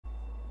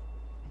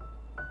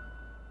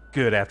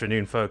Good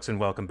afternoon, folks,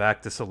 and welcome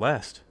back to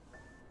Celeste.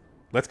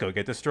 Let's go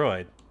get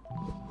destroyed.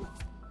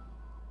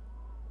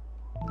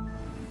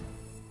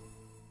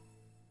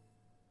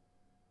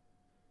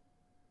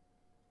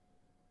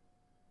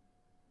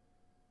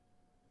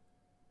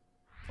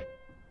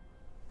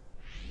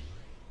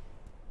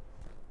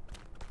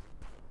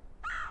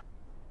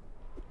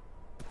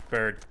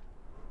 Bird.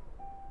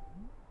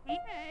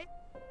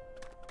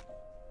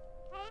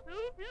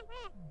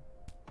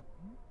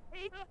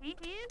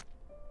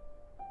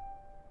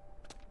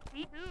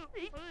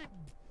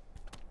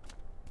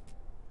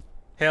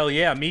 Hell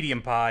yeah,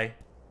 medium pie.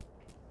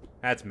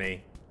 That's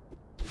me.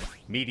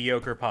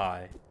 Mediocre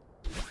pie.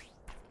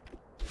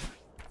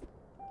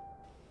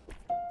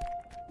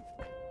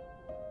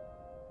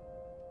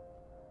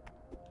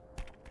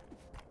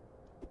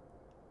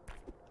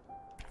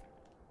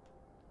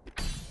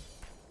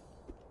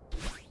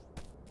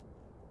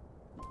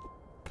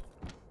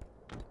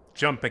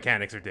 Jump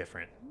mechanics are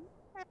different.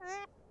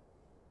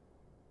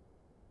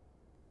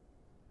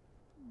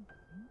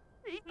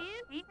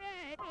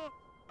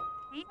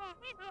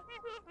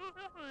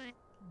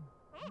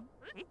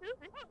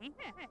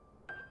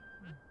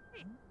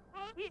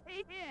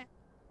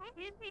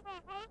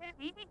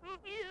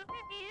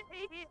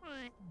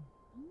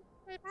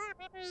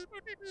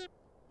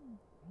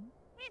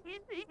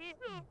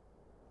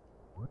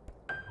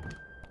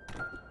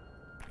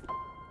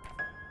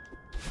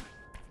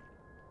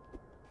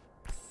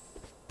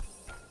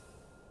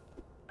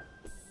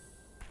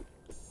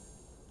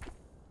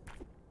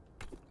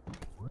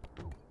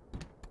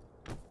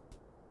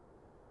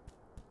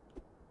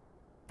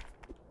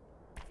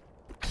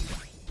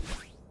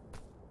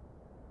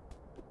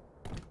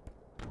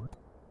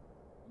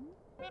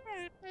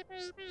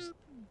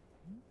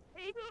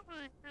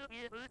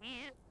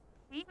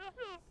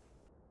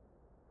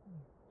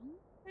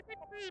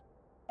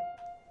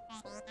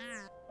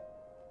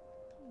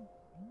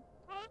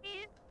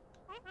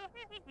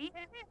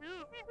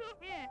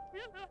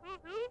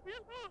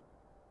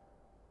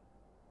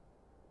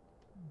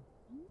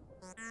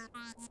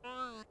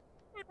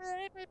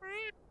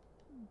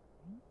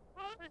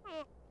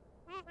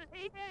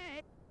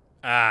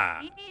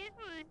 Ah.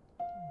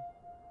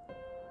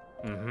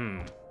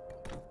 Mm-hmm.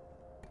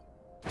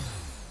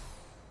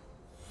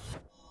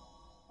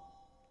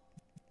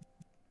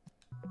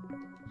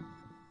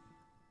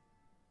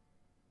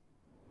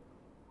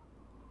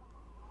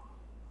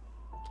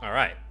 All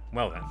right.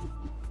 Well then.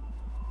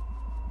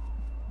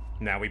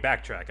 Now we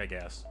backtrack, I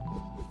guess.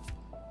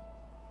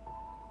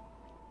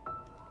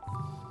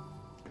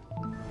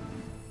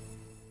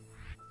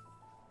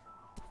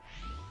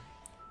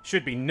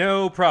 Should be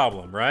no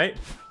problem, right?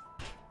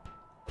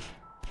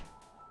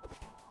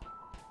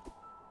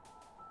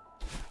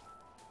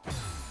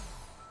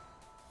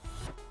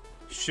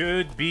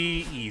 Should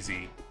be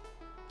easy.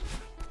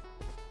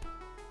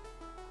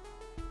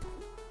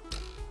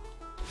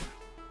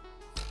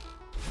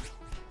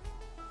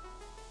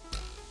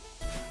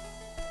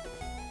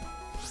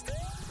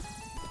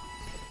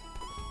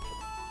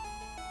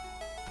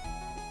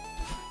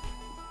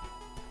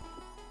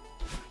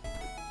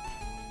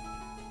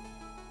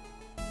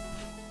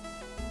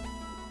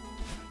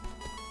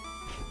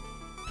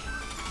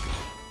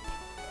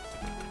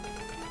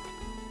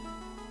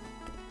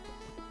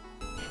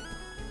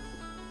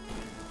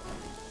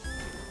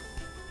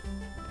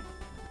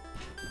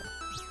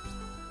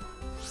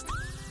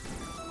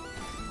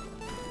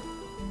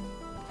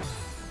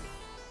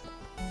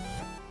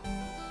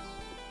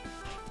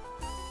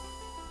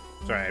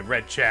 Sorry, I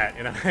read chat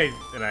and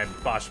I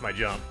botched my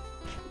jump.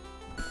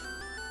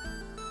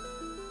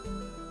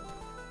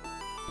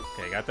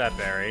 Okay, got that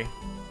berry.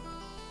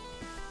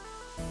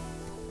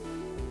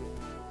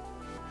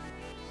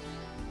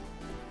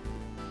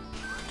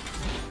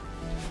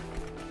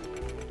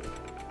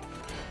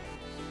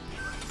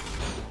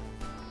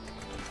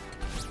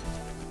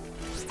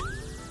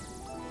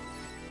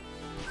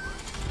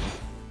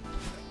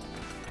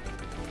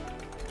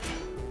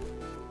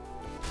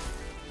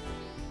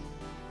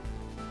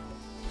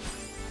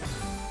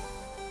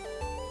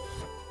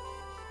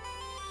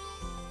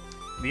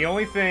 The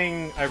only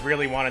thing I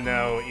really want to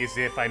know is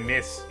if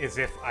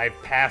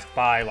I've passed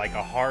by like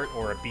a heart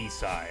or a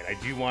B-side. I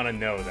do want to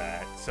know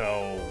that,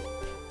 so...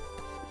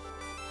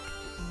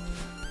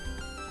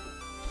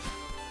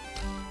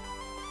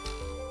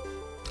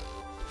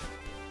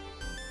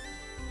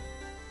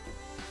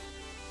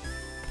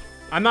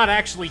 I'm not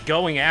actually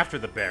going after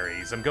the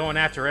berries, I'm going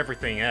after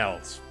everything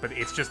else, but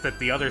it's just that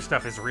the other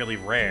stuff is really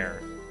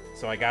rare,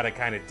 so I gotta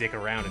kind of dick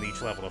around in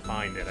each level to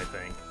find it, I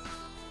think.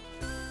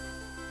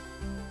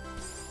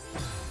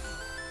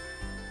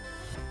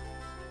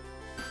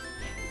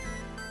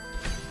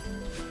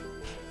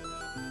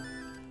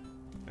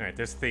 Alright,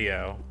 there's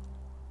Theo.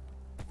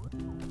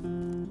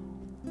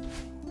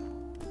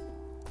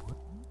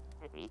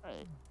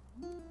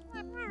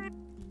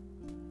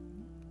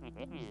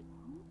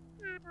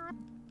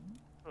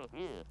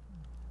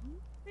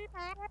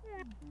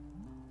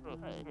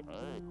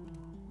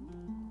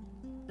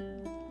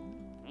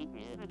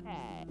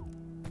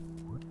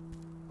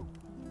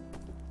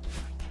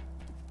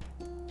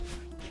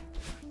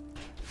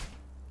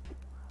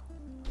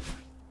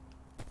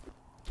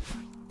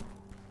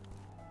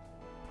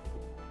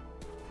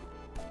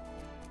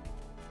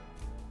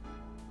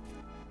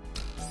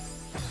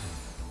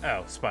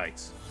 Oh,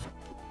 spikes.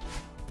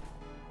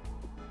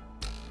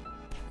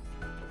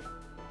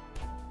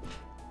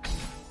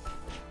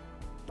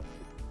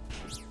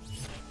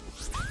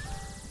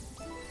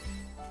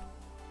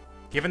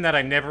 Given that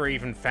I never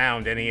even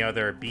found any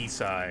other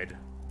B-side,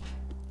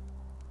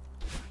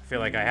 I feel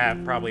like I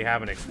probably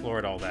haven't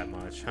explored all that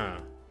much, huh?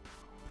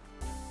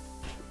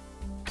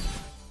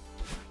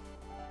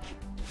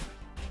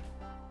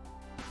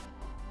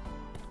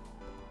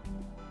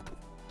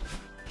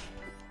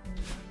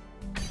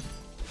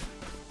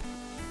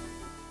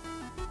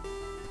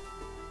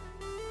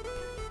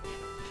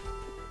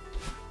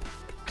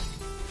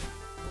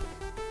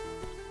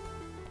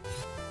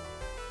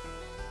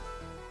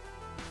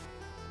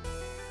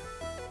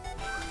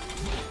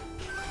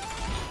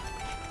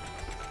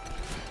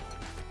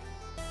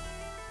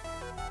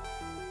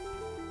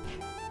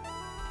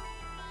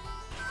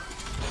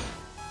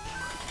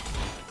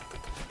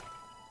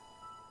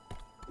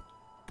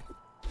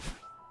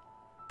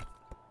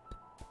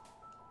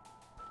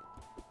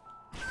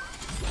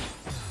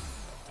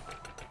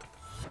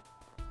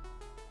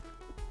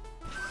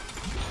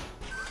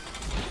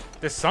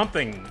 There's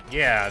something,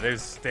 yeah,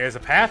 there's a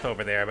path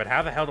over there, but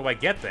how the hell do I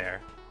get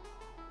there?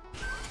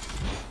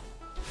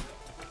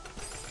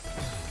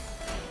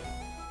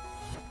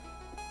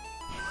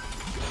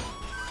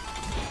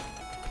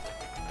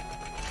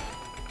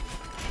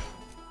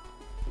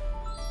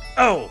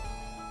 Oh!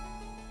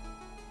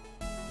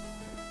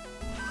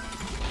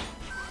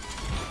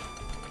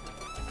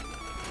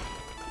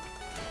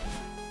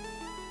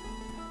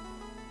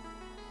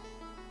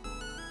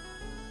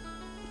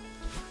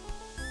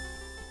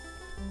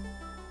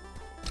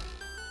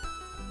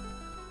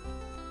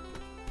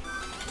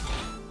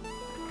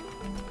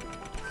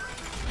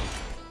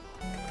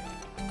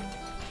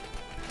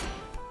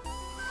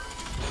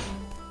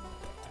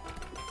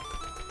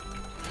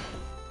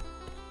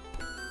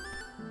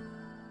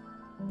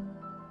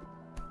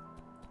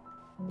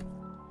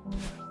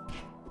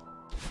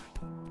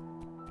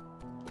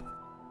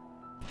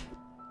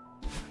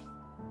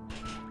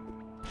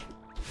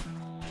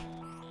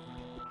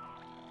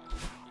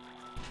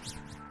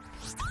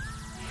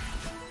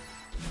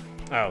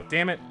 Oh,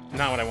 damn it.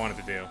 Not what I wanted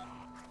to do.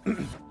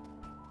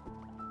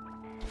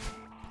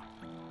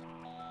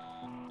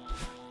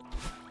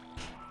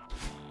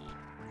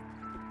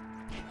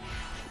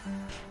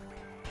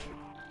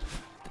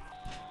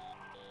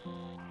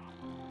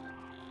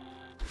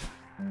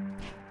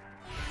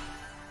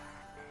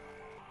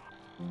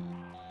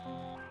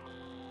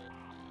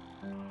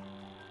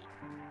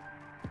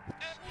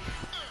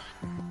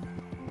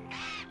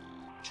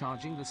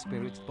 Charging the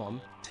spirit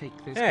bomb.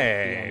 Take this.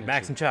 Hey,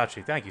 Max and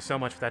Chachi, thank you so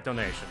much for that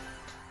donation.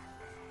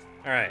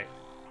 Alright.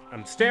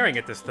 I'm staring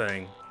at this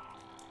thing.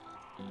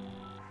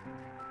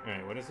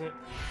 Alright, what is it?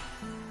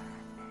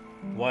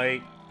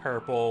 White,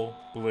 purple,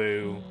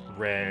 blue,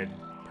 red,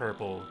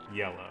 purple,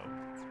 yellow.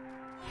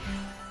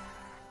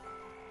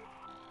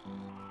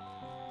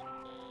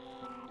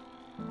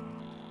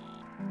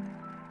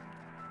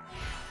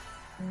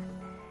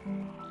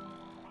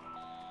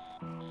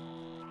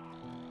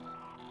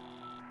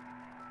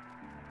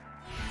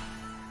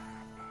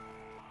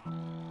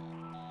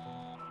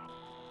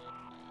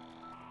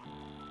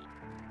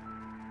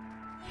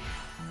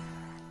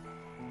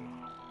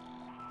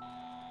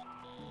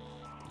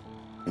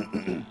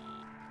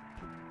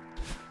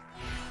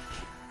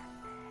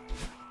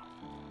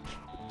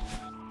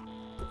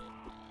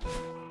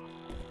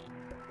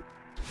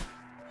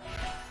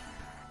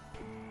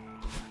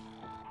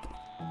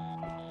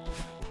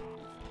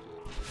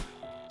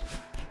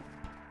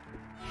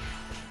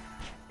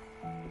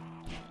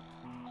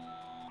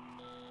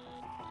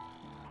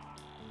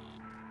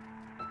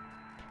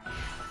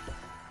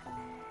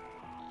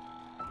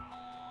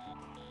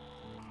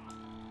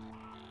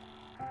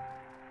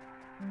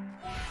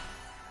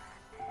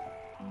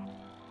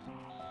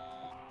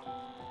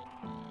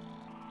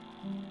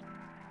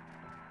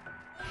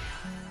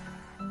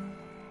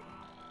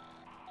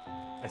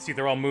 I see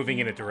they're all moving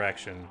in a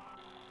direction.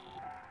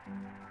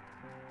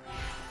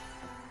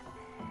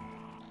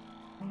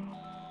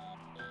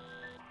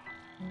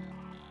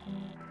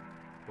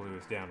 Blue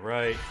is down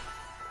right,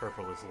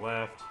 purple is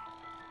left.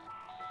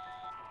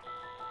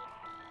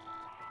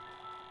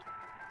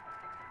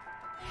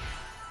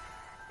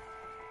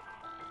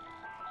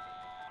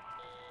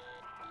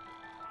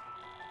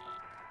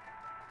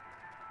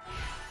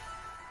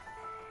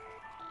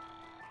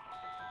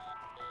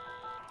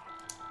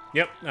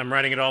 Yep, I'm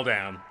writing it all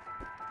down.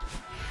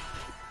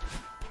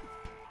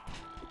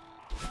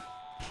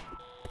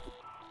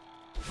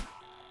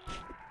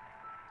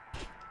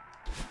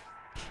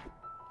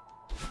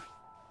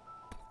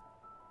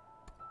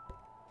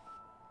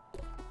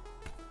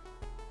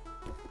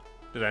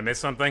 Did I miss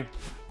something?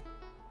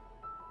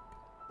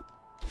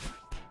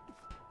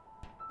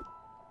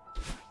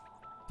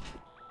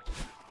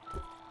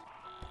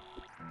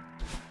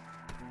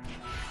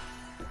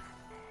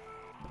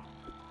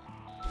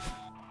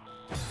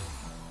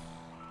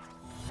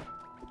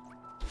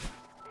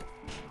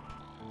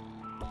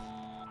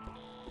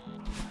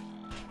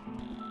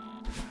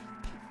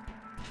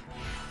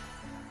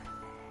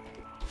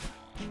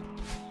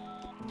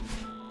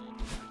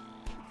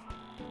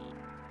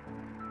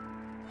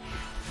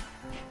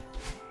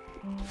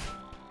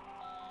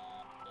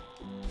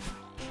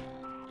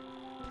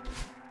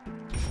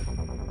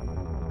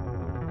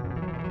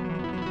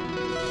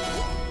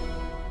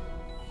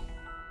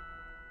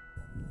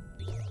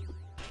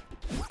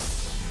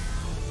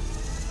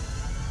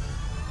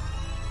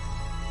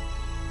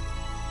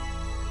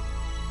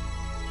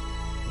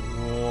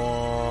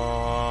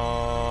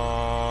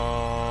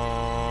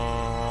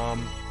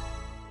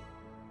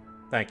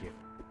 Thank you.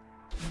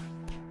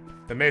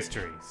 The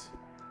mysteries.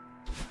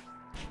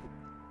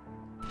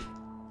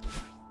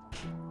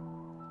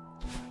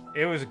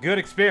 It was a good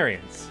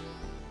experience.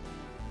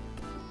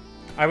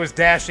 I was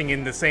dashing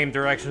in the same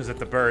directions that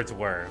the birds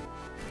were.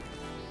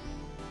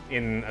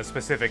 In a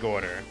specific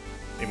order.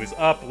 It was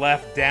up,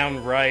 left,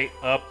 down, right,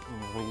 up,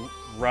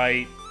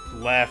 right,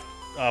 left,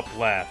 up,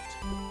 left.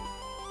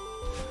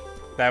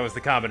 That was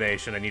the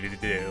combination I needed to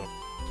do.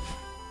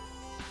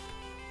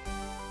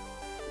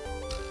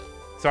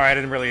 Sorry, I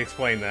didn't really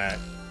explain that.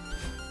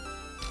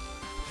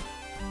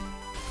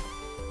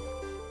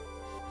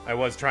 I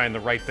was trying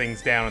to write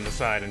things down on the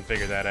side and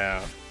figure that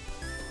out.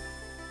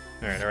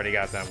 Alright, I already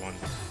got that one.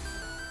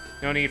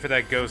 No need for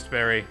that ghost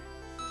berry.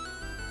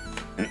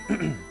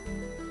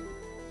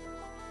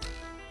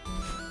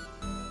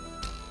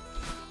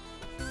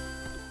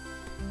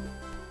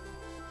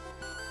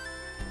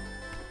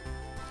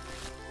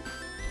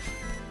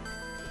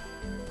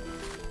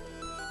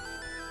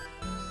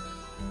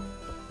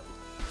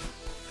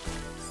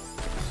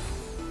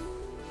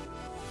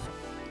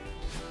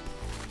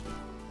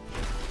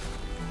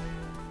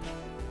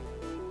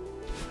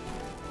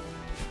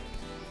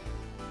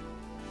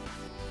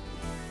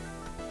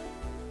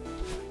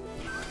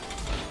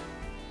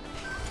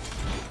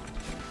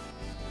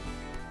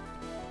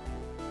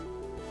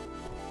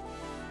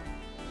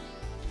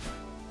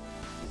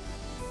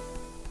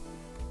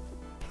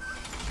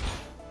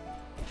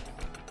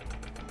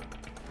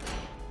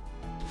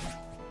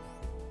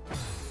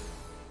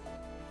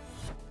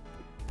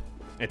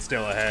 It's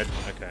still ahead.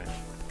 Okay.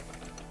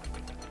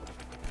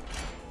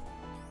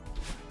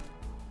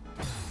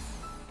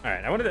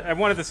 Alright, I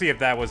wanted to see if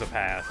that was a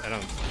path. I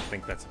don't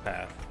think that's a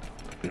path.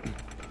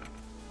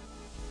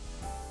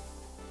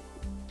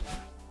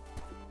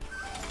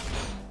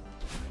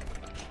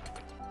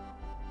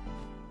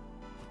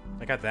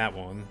 I got that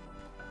one.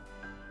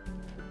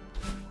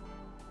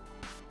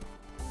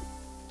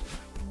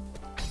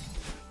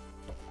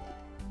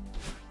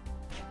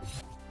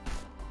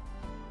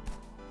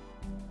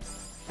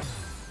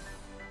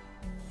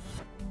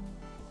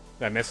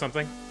 Did I miss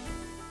something?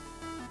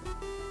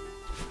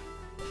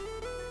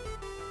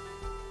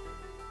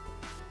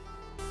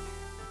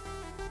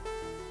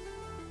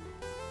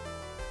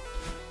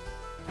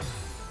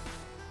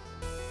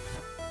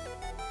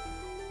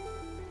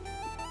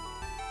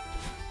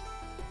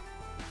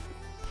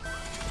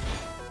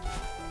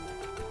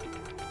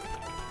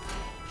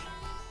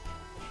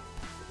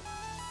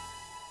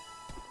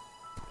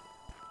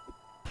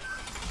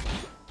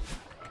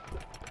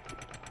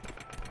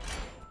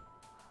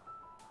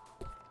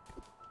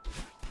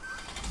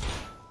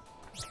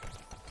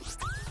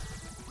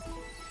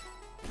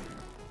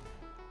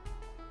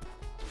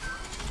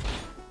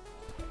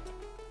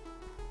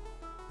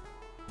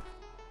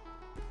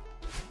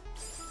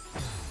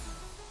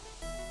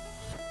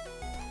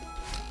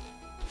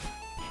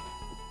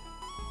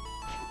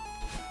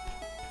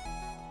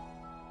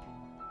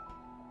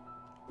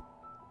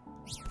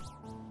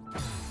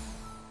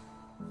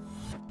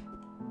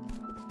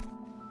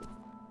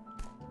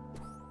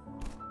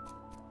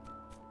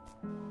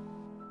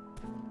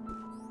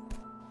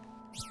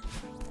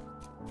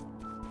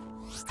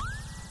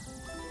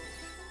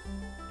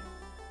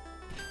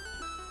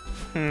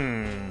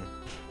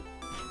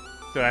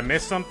 Did I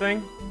miss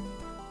something?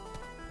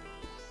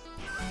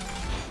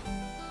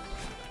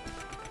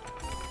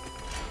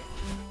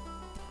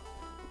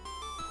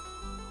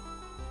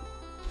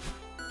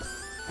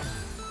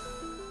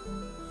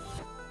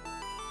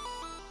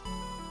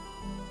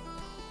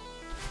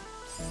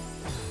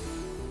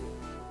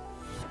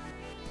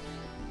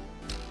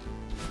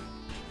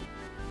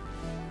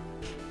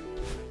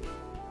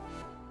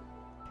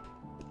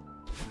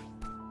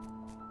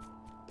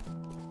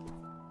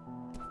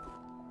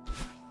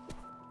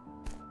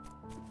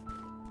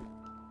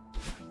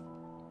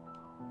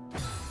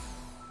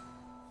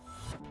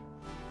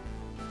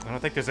 I don't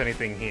think there's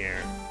anything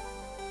here.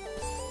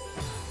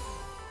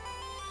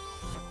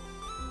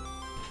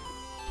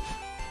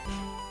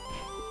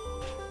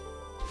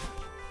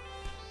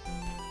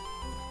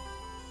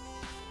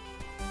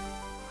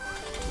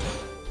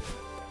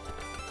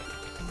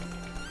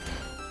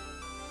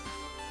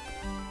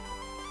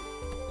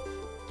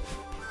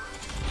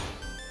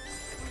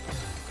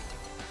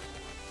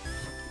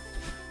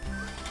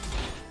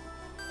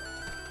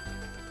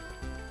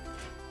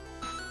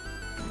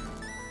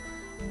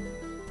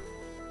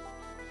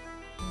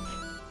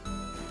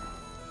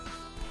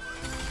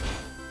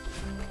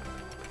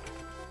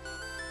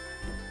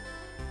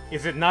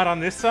 Is it not on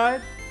this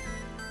side?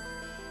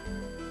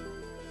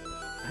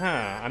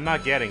 Huh, I'm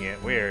not getting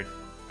it. Weird.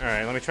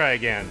 Alright, let me try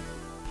again.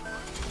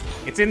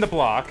 It's in the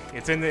block.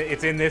 It's in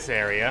this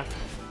area.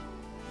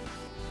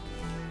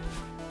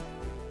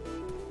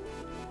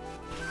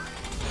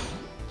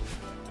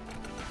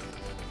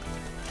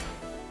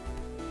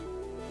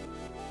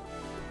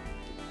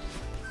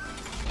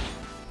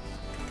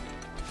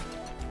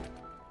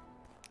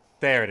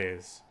 There it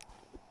is.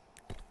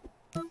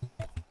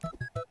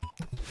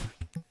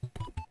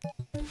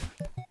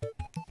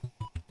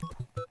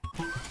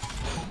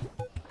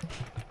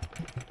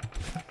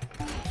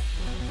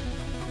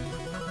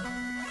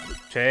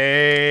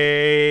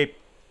 Shape.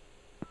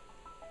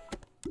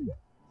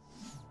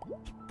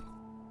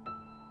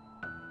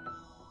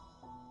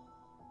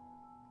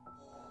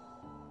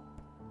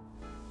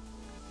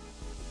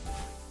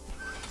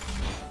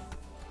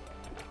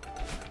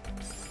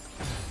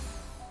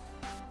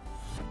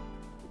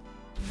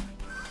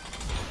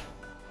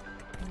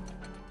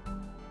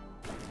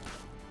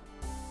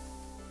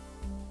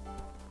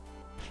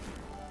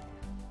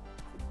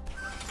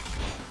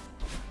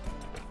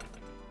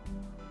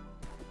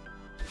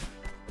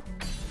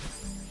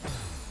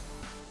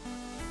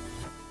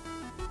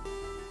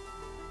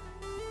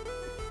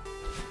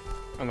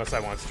 Unless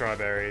I want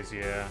strawberries,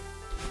 yeah.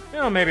 You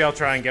know, maybe I'll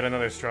try and get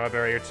another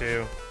strawberry or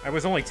two. I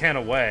was only 10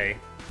 away.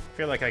 I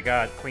feel like I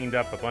got cleaned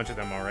up a bunch of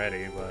them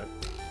already, but...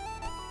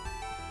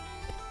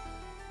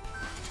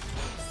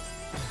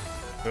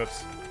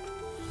 Oops.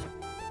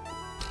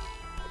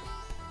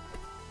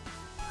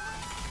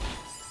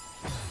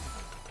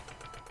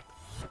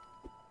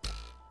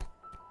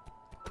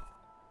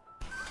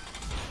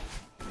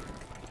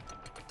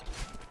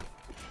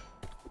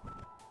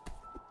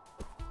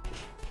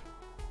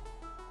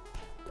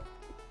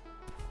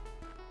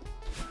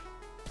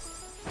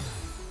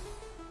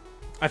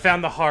 I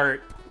found the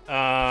heart,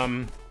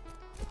 and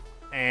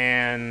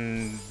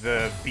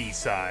the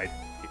B-side.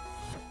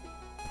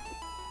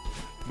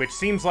 Which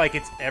seems like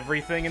it's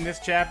everything in this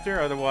chapter,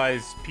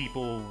 otherwise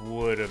people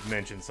would have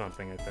mentioned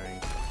something, I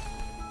think.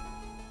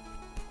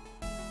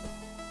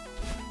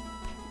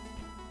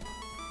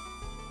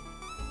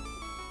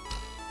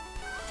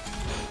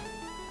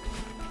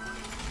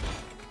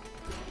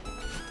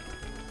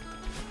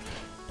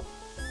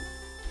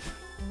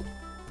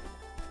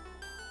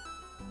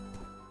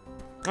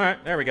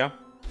 Alright, there we go.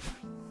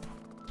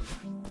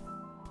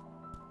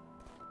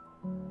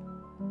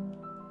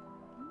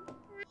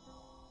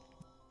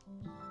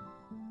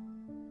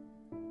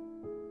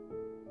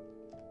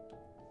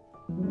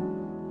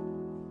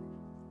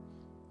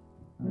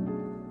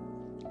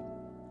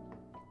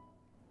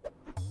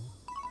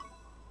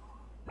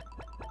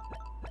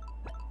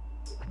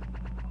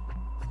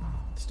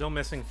 Still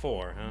missing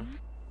 4, huh?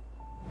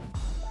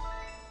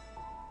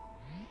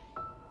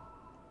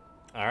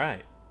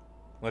 Alright.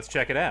 Let's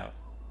check it out.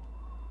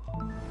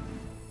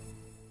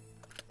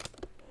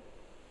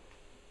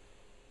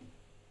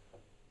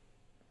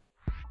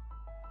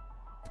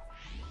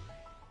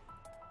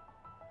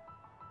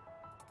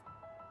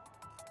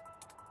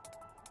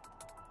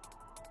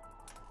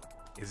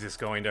 Is this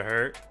going to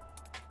hurt?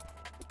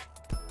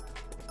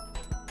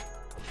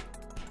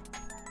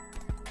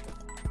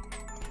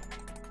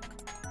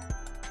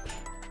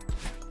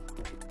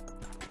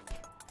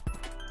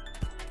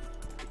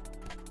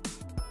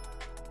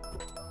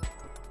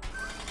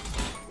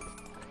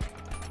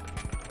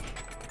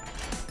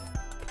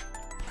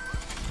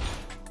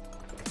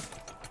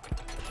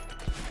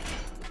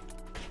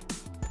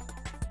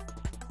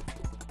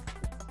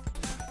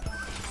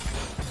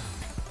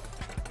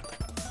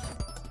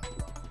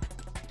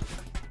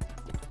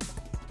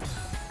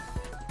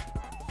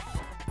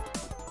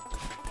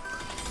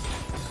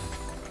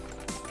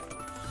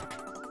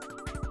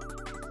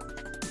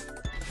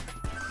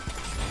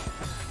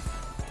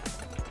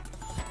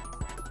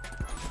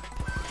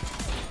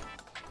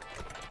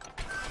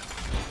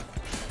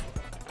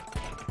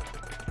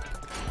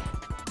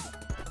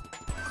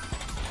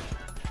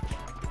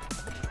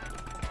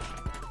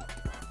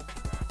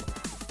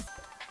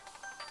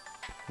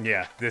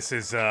 Yeah, this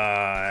is,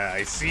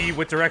 I see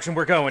what direction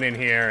we're going in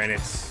here, and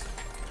it's...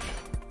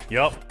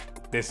 Yup,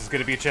 this is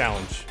gonna be a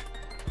challenge.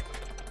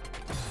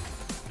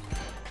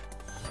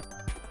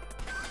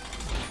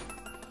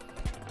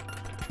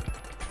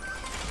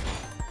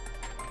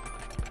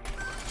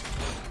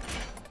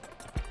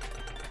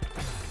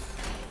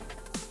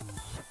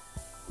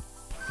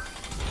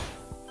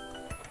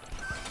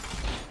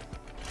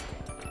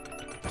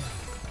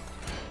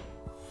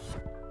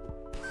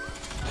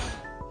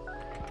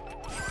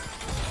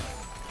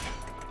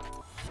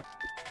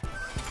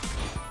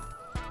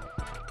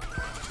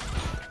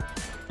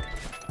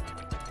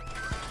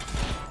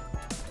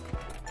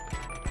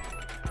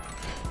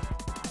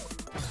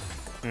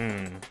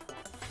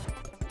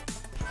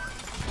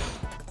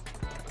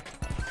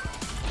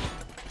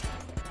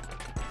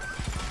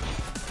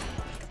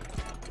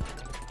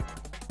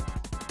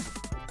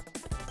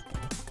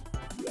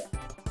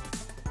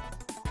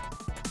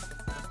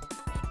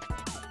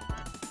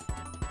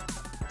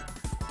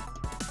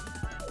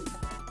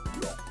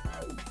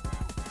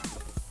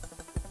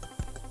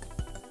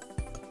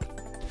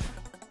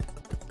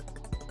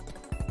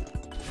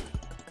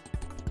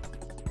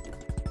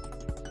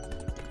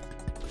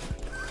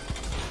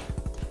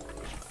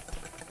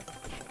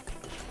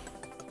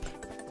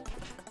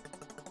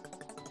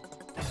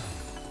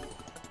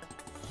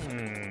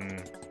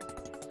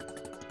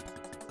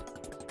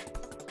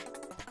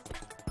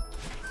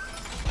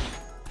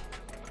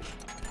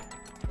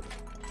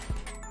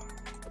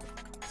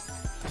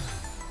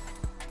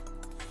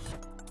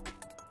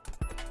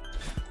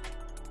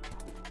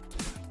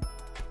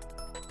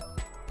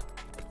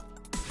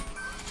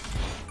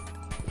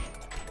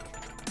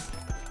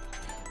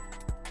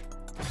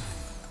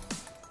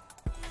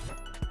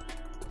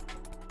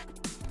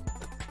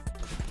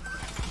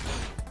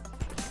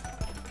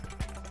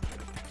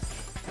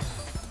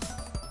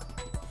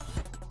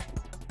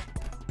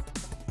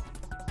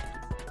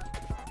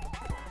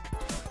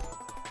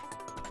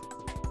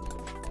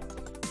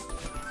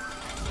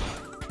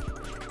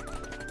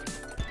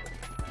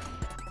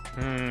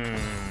 Hmm.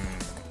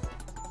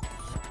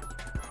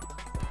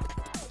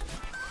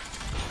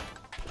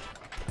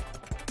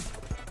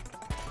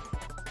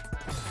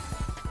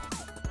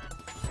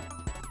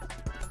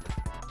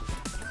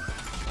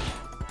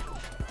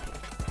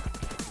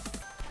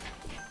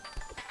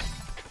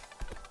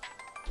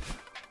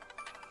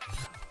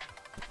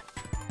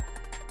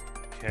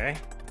 Okay.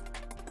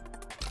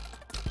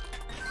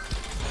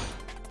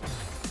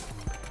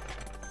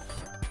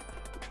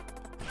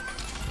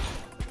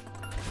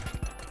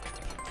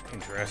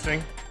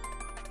 Interesting.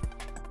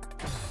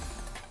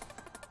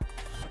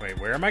 Wait,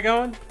 where am I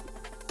going?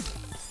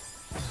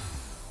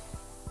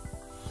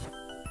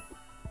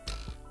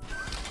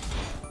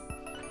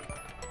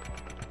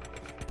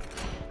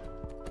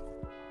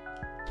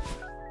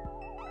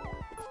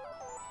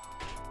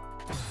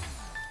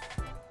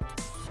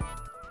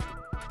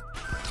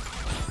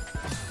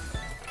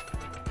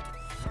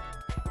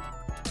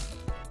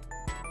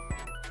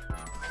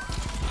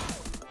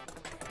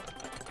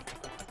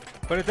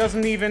 But it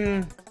doesn't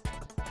even...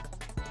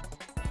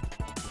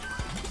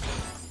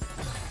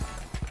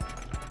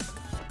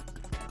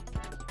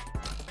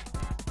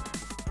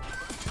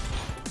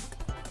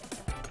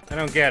 I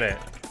don't get it.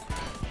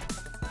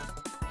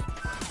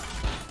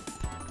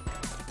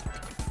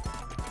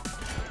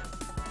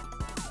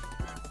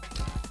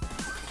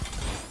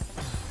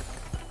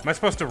 Am I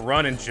supposed to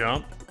run and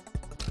jump?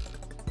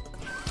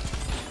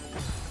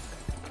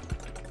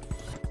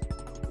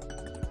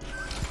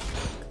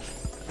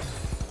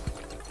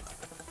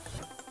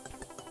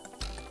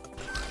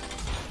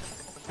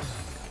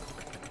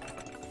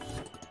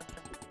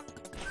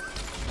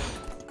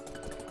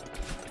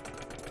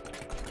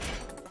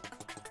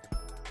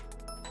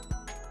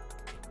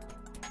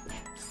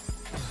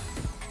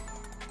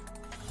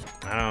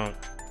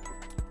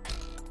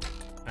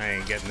 I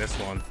ain't getting this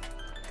one.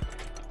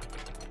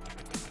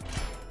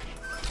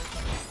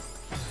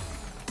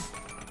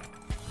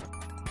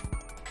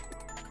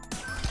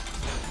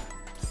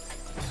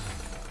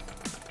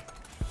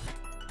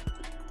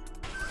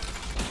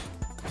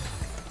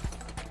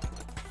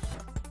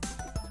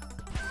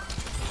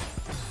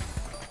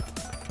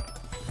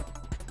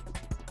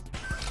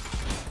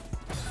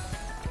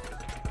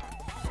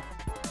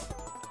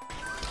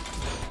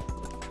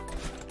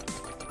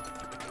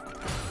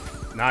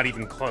 Not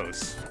even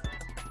close.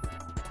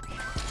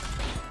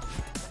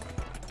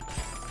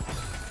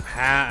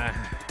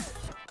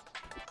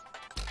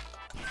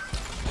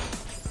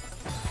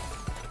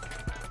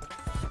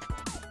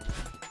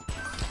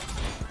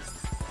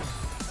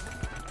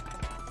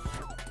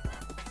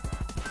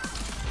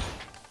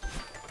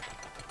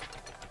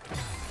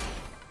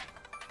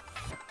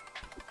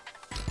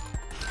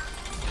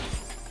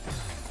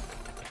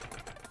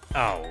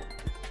 Oh.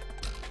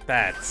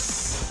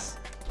 That's...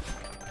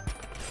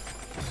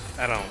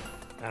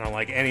 I don't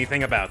like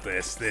anything about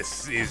this.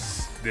 This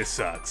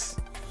sucks.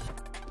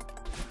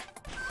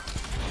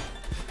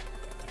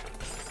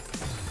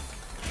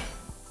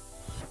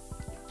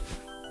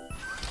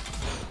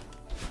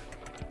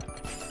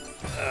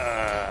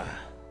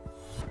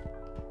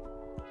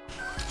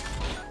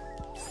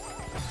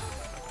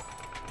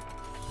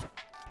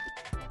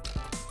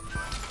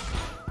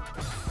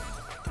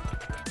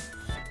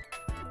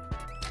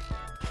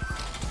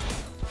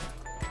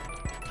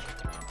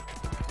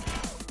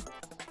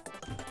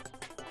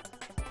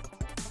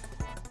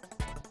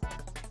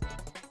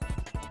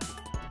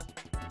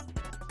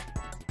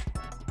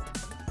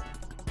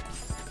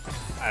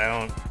 I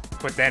don't...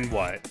 But then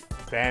what?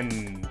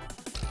 Then...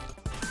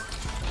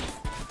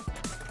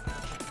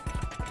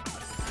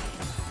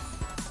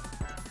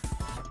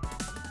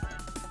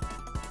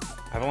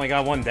 I've only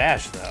got one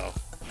dash, though.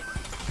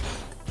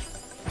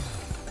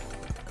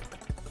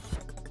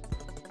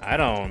 I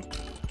don't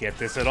get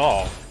this at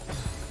all.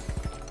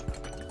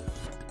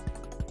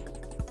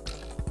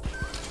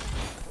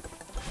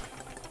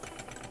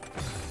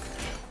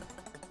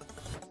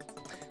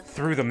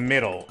 Through the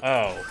middle.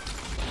 Oh.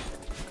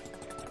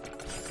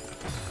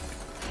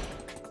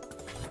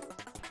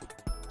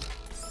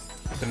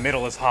 The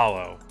middle is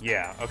hollow.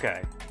 Yeah,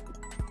 okay.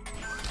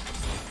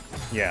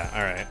 Yeah,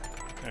 alright.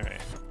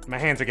 Alright. My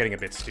hands are getting a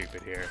bit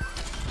stupid here.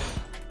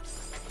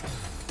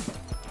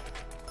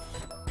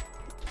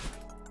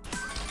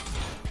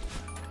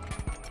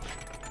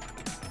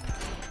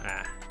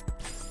 Ah.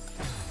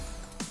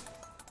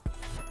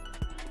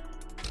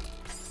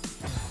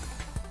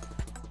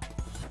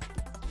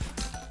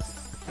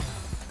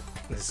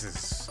 This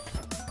is...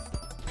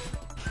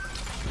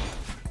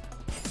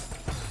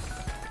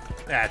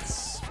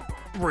 That's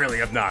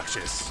really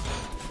obnoxious.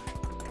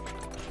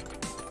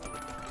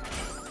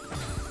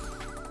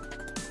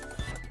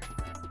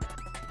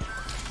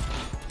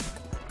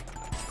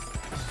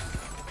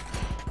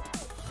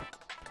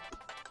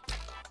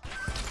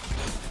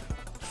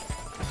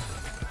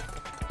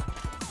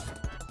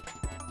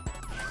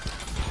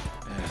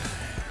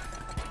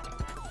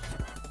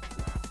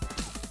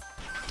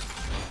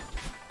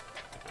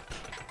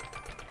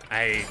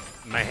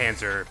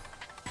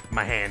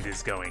 My hand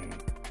is going...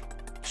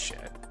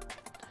 Shit.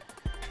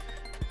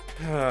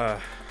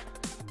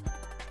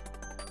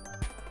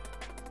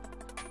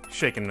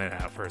 shaking it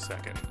out for a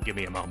second. Give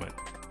me a moment.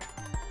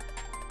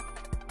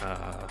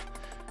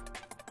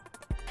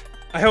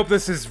 I hope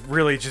this is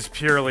really just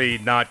purely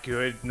not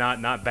good,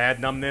 not bad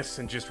numbness,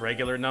 and just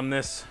regular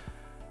numbness.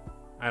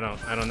 I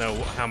don't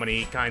know how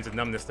many kinds of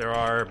numbness there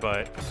are,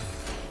 but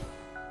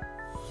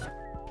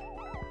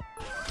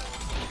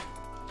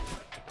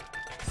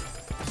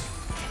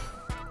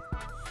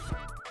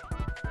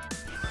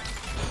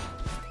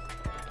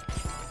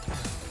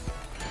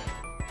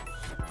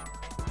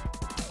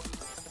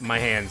my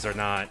hands are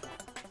not.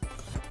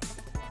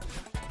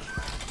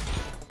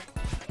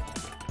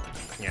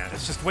 Yeah,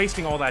 it's just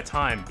wasting all that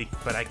time,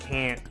 but I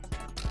can't.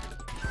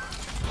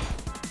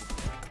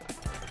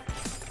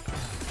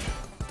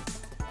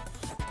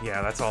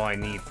 Yeah, that's all I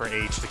need for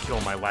H to kill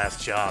my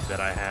last job that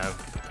I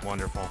have.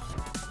 Wonderful.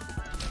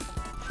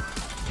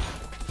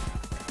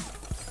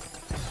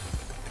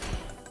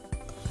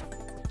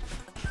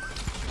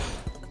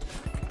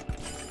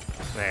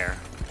 There.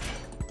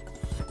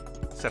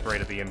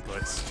 Separated the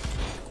inputs.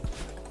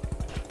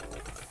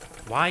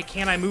 Why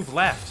can't I move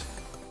left?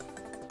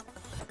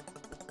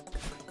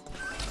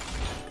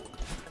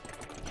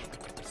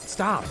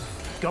 Stop.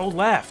 Go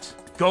left.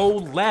 Go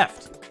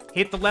left.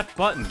 Hit the left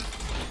button.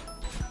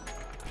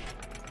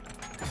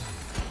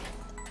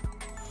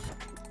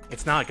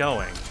 It's not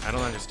going. I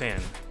don't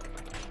understand.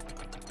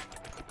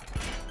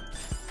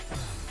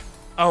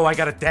 Oh, I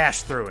gotta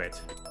dash through it.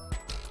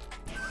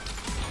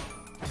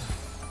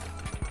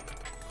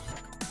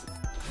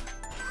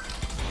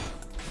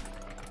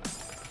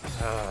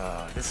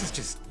 This is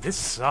just... This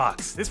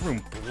sucks. This room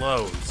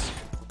blows.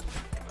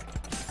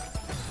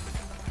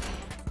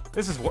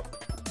 This is what...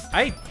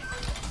 I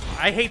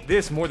hate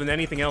this more than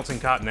anything else in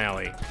Cotton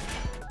Alley.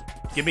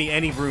 Give me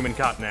any room in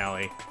Cotton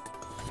Alley.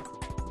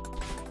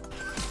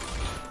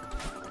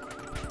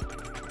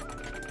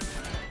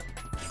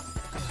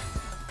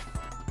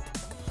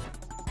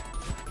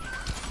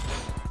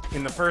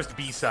 In the first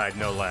B-side,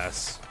 no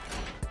less.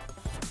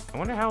 I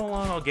wonder how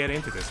long I'll get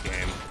into this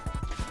game.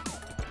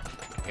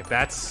 If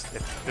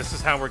this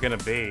is how we're gonna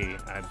be,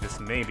 this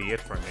may be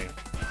it for me.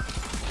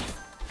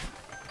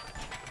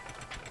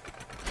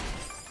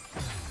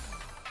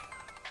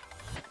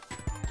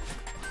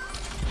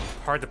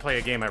 Hard to play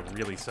a game I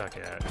really suck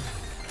at.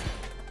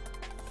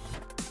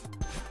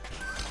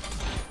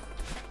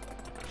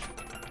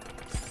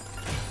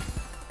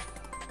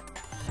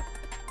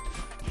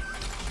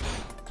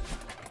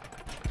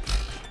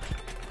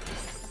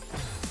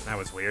 That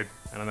was weird.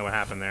 I don't know what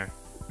happened there.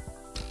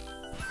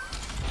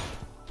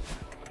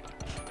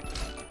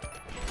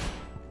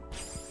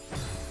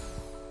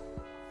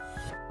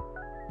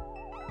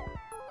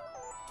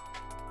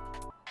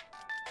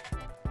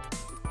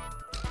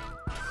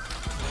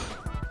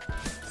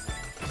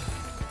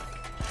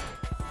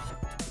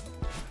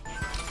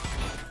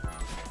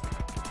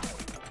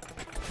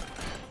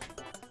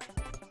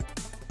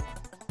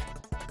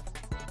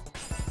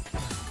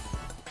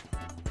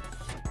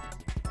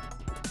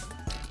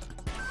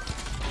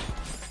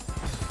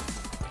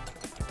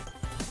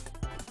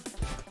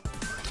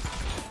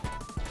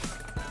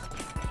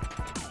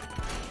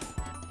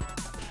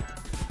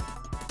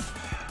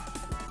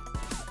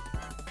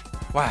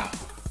 Wow.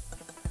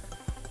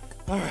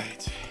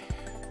 Alright.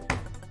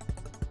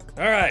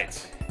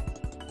 Alright.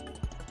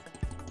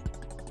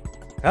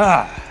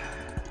 Ah.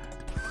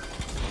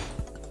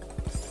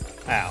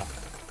 Ow.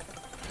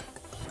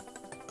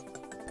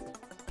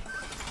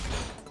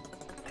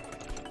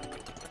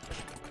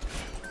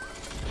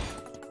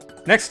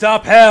 Next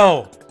stop,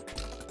 hell!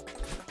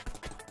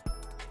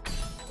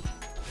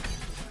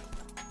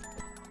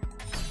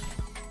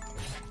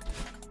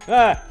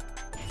 Ah!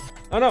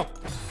 Oh no!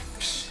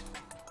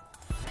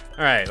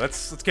 Alright,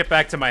 let's get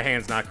back to my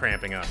hands not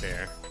cramping up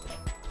here.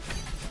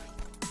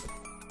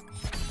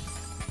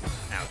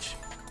 Ouch.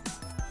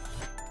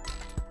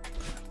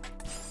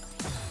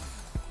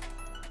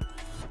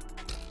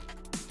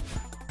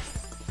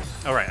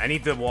 Alright, I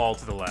need the wall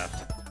to the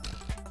left.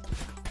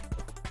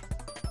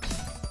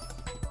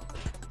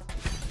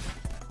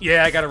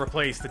 Yeah, I gotta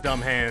replace the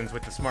dumb hands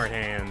with the smart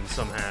hands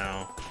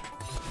somehow.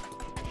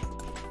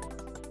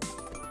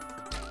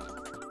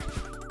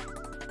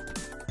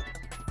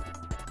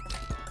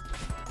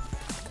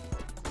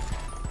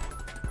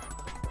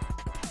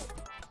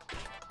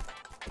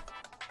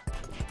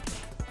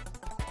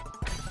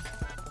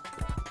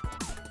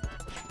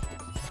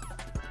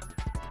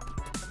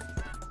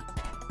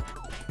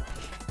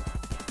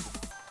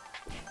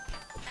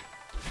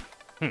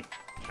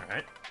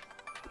 Alright.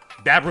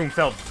 That room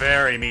felt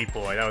very Meat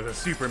Boy. That was a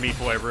super Meat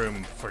Boy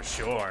room, for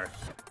sure.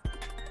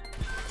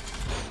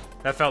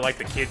 That felt like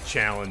the kid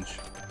challenge.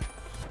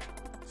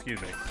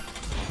 Excuse me.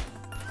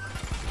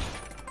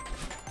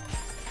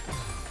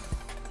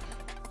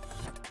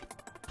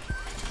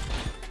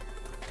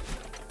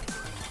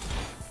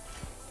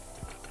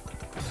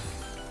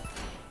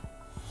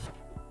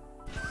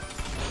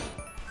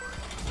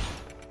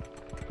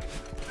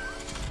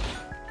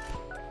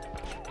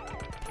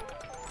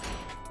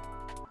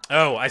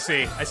 Oh, I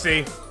see. I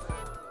see.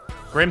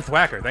 Grim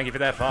Thwacker, thank you for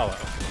that follow.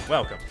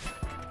 Welcome.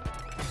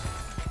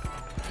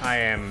 I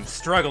am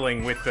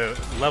struggling with the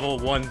level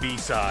 1B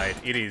side.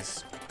 It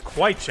is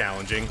quite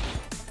challenging.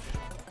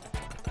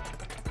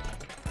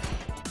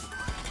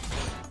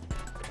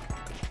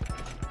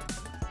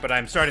 But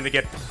I'm starting to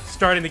get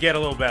a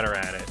little better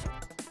at it.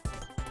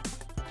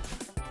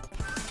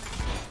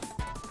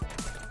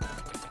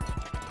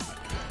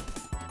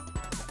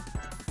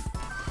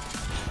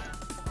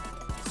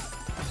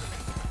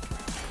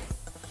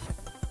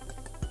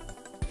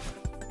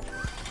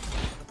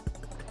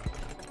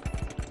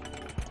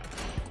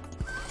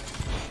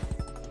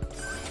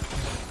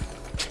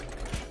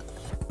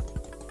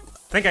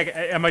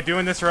 Am I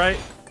doing this right?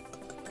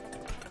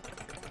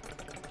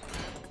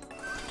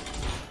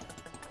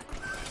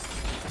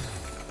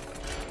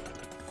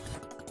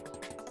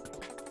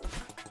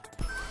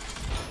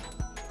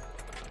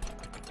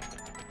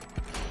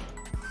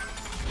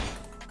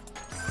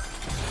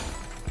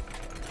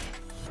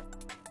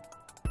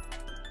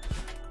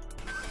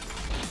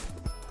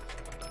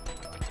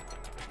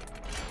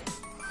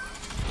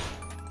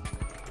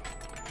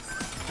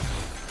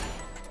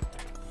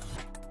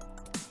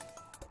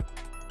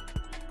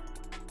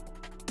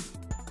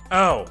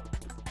 Oh.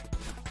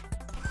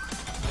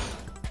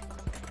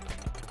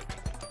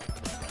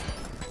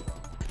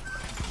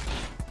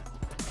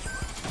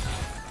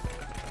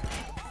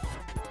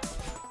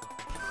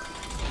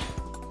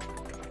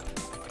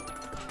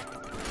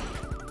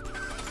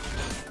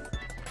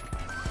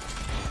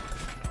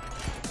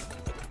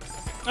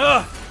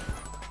 Ugh.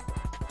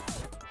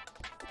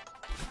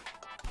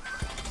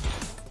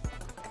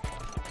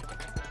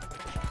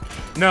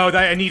 No,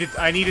 I needed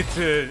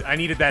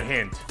that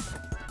hint.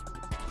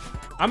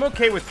 I'm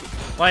okay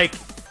with, like,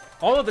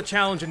 all of the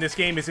challenge in this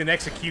game is in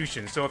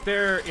execution, so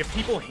if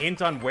people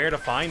hint on where to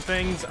find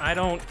things, I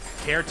don't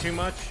care too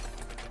much.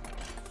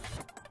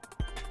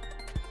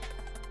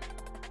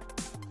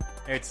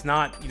 It's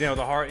not, you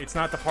know, it's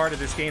not the part of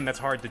this game that's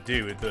hard to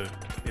do.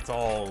 It's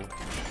all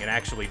in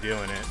actually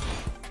doing it.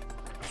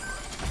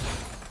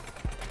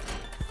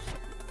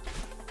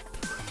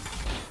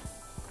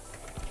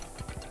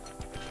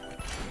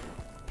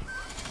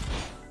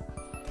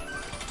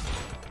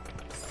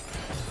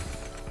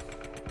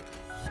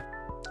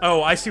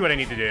 Oh, I see what I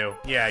need to do.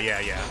 Yeah,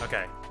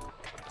 okay.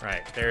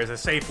 Right, there's a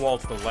safe wall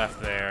to the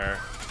left there.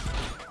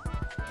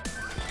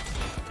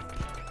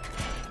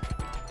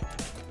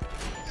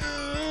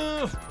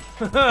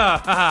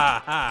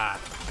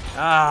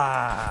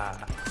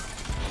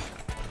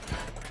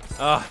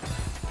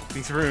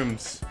 These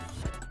rooms.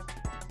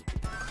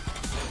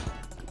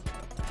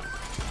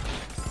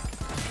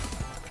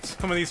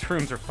 Some of these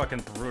rooms are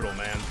fucking brutal,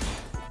 man.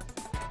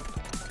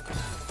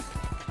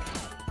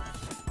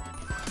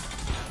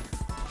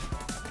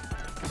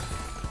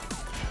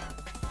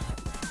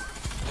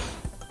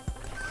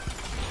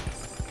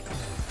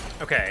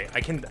 Okay,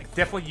 I can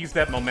definitely use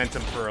that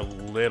momentum for a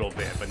little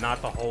bit, but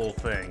not the whole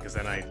thing, because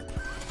then I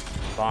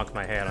bonk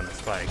my head on the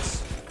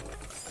spikes.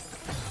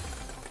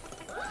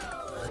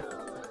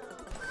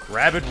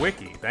 Rabid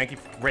Wiki, thank you.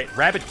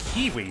 Rabid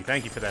Kiwi,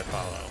 thank you for that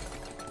follow.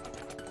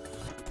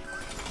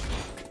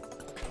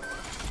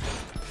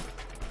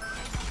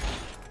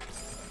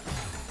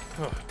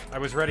 I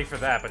was ready for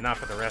that, but not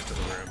for the rest of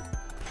the room.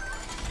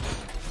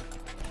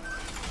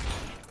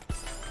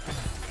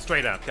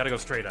 Straight up, gotta go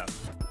straight up.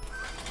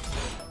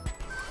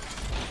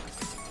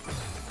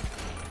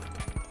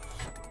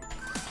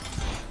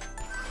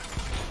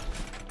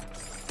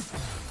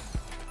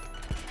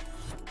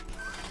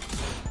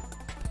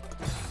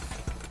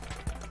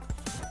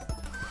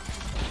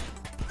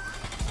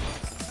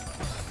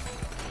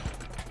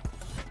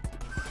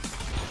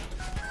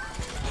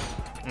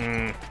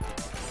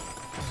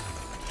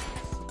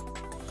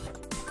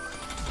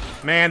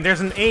 Man, there's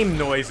an aim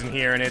noise in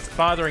here, and it's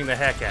bothering the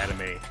heck out of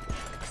me.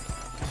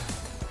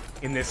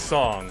 In this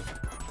song.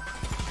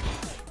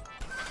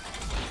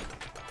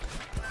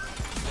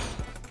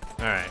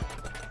 Alright.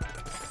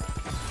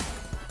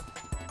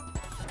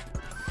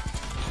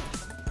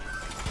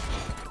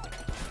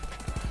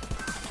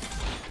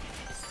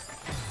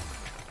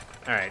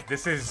 Alright,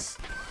 this is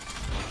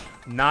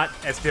not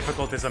as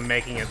difficult as I'm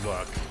making it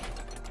look.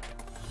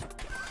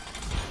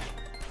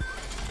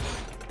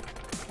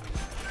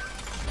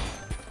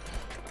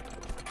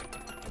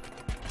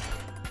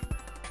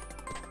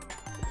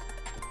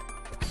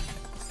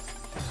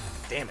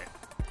 Damn it.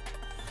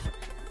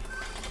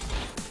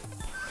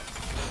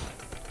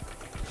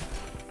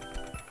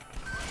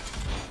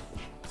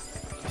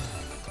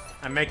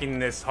 I'm making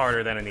this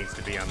harder than it needs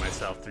to be on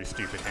myself through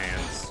stupid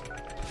hands.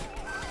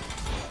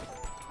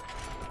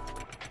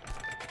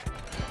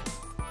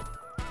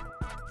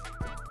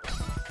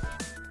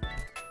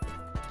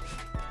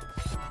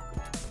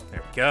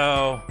 There we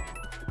go.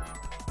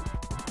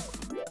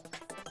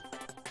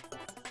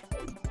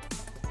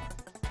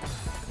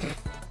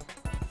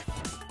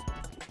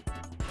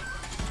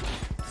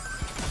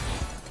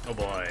 Oh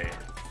boy.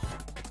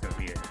 It's gonna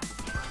be it.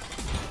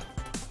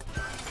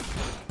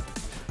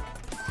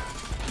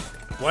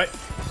 What?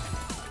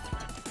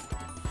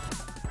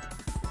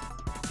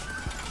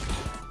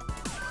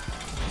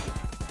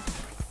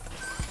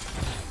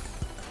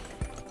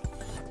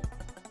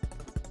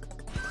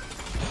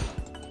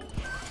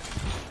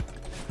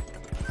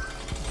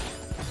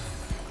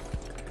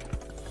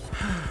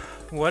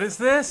 What is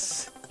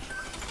this?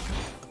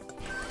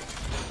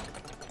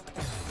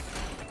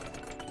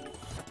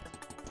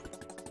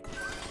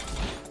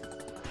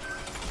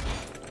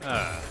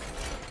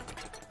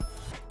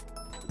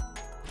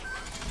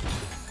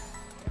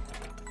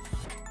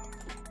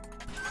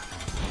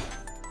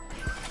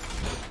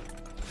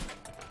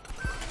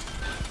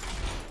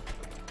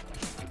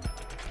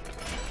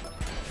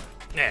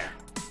 There.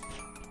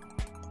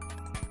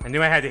 I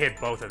knew I had to hit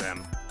both of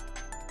them.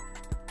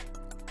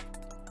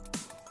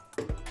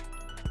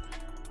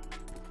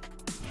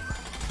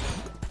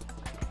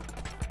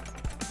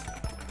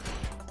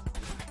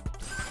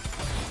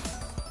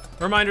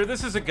 Reminder,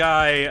 this is a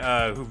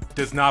guy who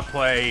does not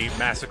play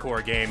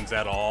Massacre games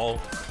at all,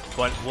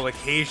 but will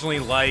occasionally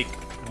like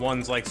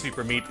ones like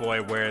Super Meat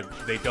Boy where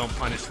they don't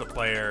punish the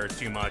player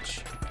too much,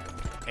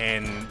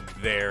 and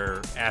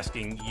they're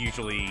asking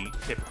usually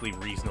typically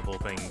reasonable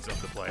things of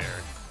the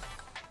player.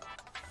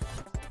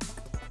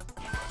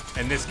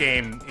 And this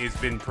game has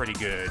been pretty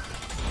good.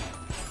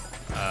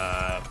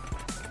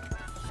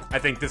 I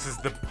think this is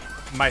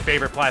my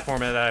favorite platformer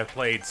that I've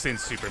played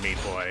since Super Meat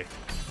Boy.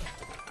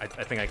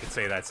 I think I could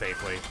say that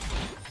safely.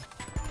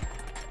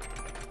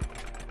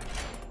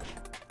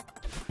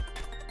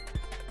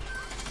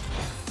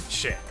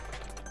 Shit.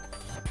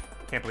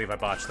 Can't believe I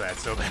botched that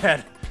so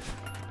bad.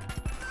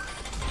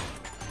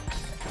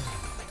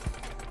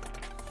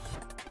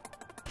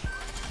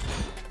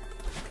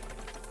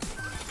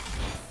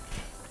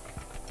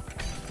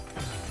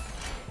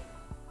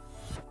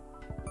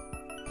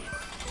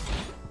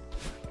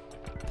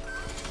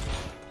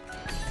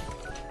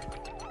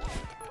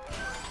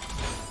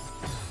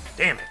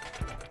 Damn it.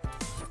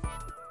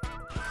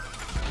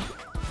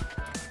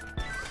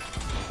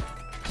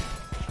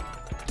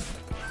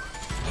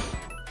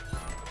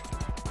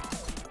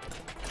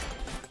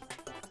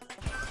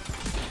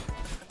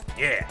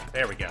 Yeah,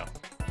 there we go.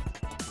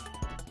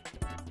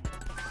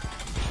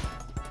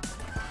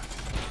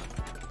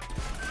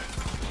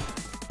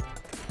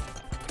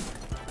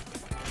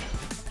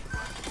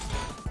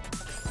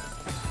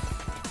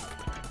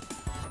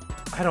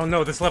 I don't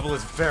know, this level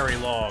is very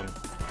long.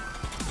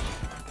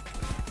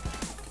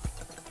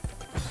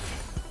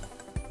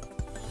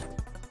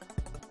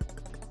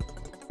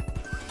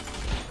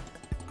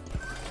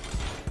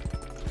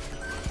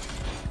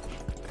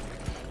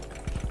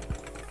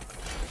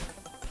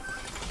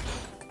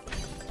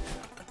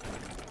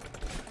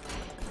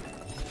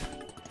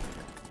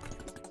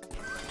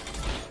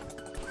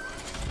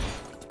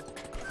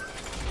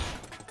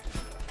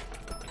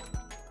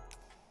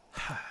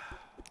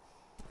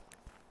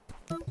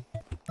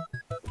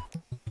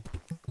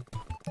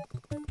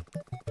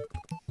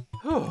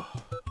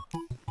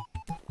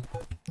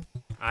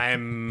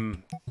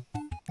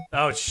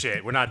 Oh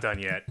shit, we're not done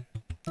yet.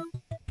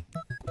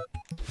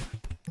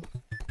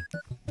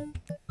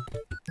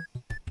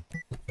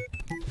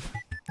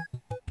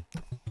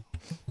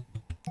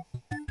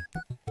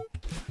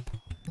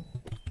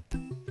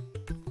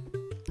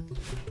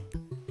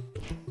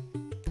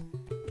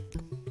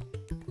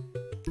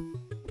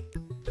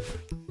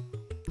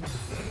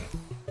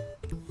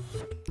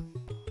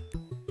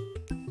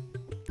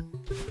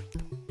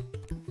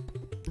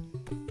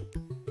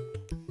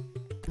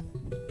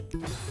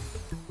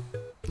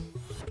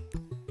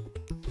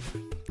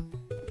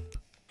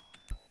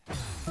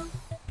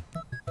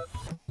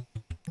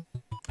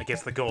 I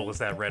guess the goal is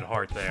that red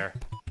heart there.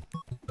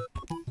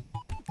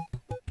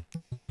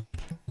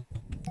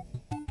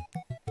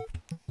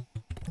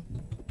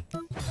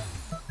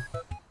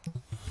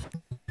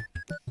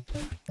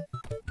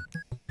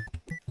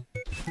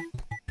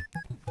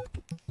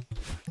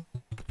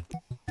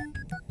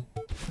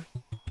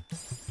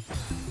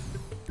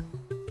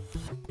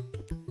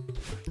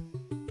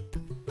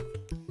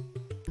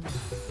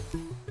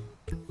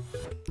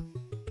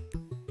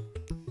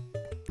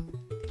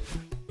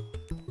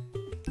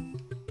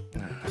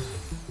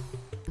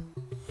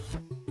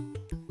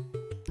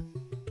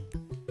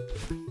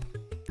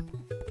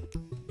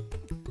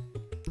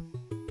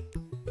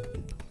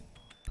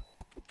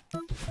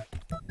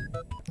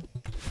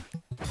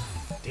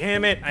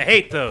 Damn it, I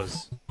hate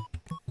those.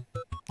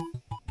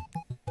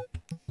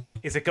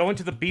 Is it going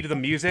to the beat of the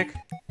music?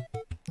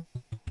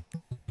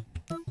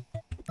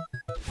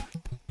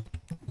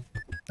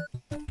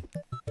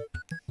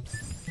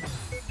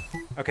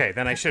 Okay,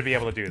 then I should be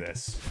able to do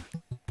this.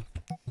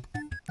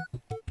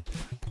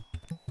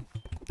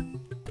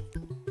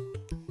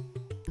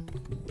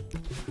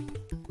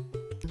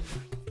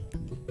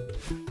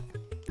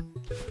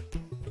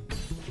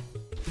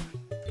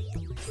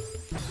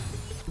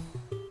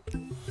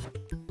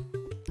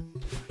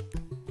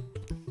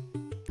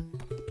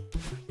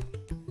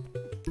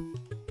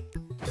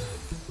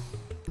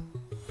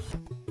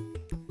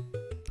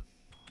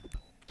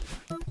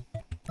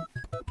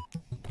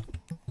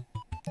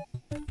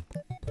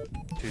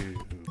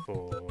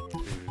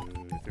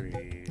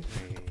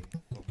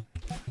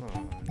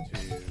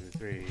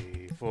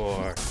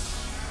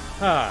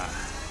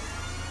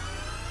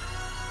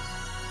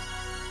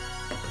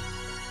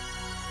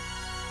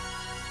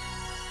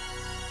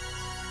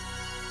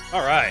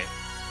 All right.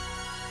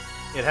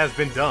 It has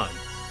been done.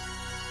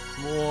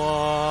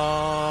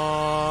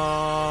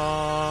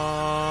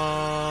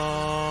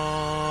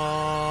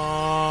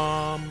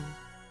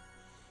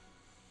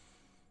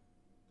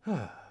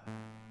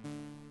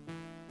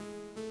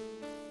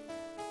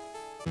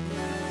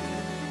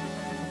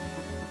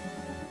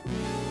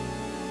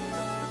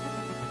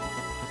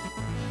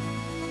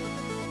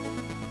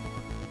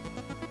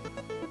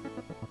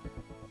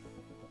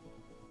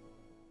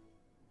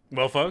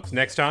 Well, folks,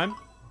 next time.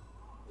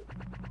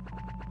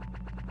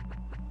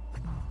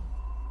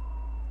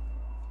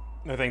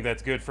 I think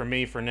that's good for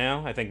me for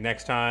now. I think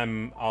next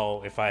time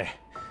if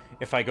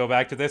I go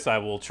back to this, I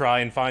will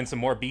try and find some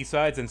more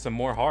B-sides and some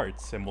more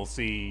hearts, and we'll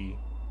see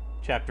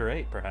Chapter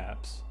 8,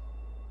 perhaps.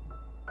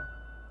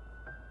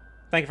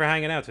 Thank you for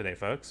hanging out today,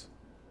 folks.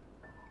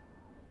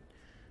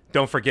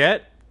 Don't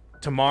forget,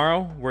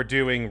 tomorrow we're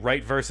doing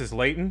Wright versus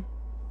Layton.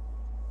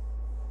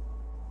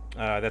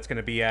 That's going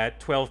to be at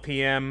 12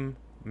 p.m.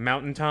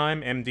 Mountain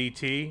Time,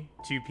 MDT,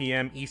 2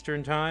 p.m.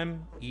 Eastern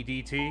Time,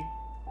 EDT.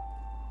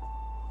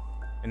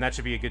 And that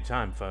should be a good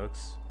time,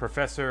 folks.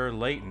 Professor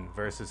Layton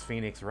versus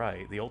Phoenix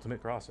Wright, the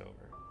ultimate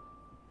crossover.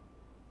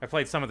 I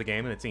played some of the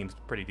game and it seems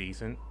pretty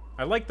decent.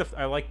 I like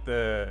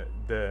the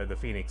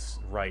Phoenix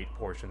Wright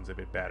portions a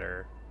bit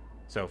better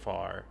so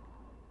far.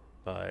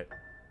 But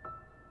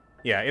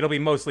yeah, it'll be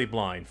mostly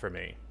blind for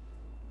me.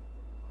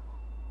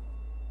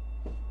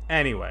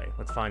 Anyway,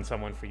 let's find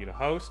someone for you to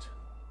host.